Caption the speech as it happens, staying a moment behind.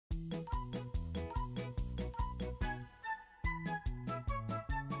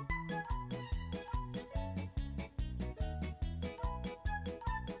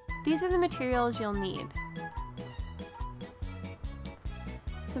These are the materials you'll need.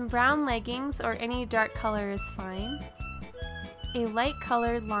 Some brown leggings or any dark color is fine. A light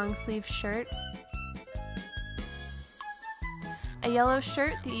colored long sleeve shirt. A yellow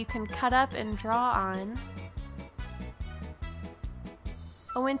shirt that you can cut up and draw on.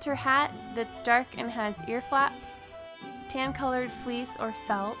 A winter hat that's dark and has ear flaps. Tan colored fleece or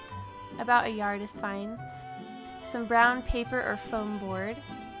felt, about a yard is fine. Some brown paper or foam board.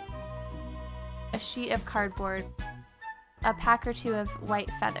 A sheet of cardboard. A pack or two of white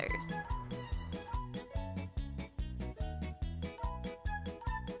feathers.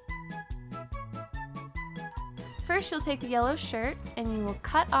 First, you'll take the yellow shirt and you will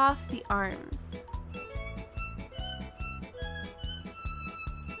cut off the arms.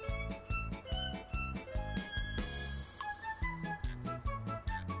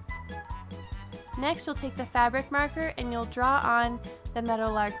 Next, you'll take the fabric marker and you'll draw on the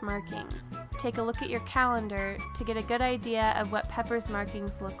meadowlark markings. Take a look at your calendar to get a good idea of what Pepper's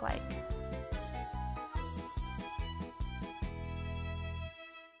markings look like.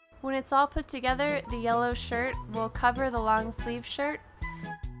 When it's all put together, the yellow shirt will cover the long sleeve shirt.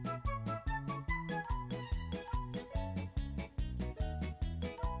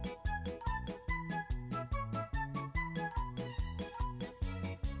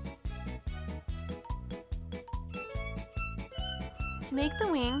 To make the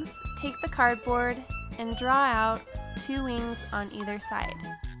wings, take the cardboard and draw out 2 wings on either side.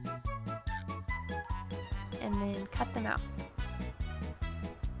 And then cut them out.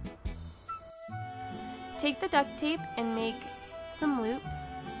 Take the duct tape and make some loops.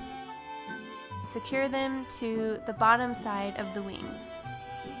 Secure them to the bottom side of the wings.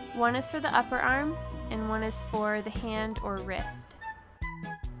 One is for the upper arm and one is for the hand or wrist.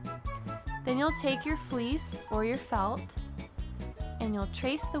 Then you'll take your fleece or your felt and you'll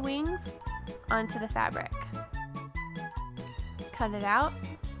trace the wings onto the fabric. Cut it out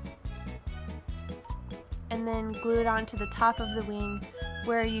and then glue it onto the top of the wing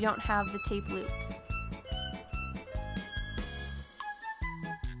where you don't have the tape loops.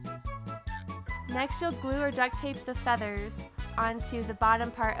 Next, you'll glue or duct tape the feathers onto the bottom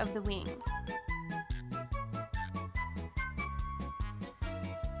part of the wing.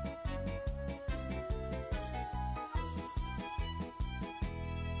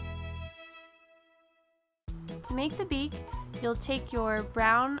 To make the beak, you'll take your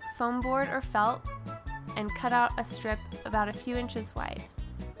brown foam board or felt and cut out a strip about a few inches wide.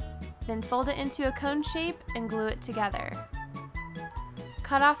 Then fold it into a cone shape and glue it together.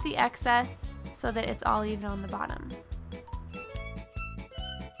 Cut off the excess so that it's all even on the bottom.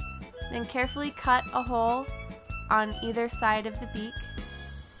 Then carefully cut a hole on either side of the beak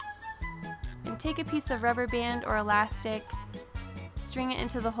and take a piece of rubber band or elastic, string it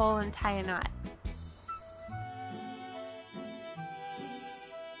into the hole and tie a knot.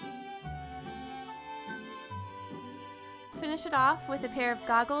 Finish it off with a pair of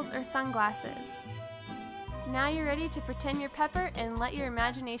goggles or sunglasses. Now you're ready to pretend you're Pepper and let your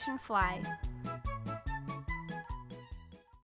imagination fly.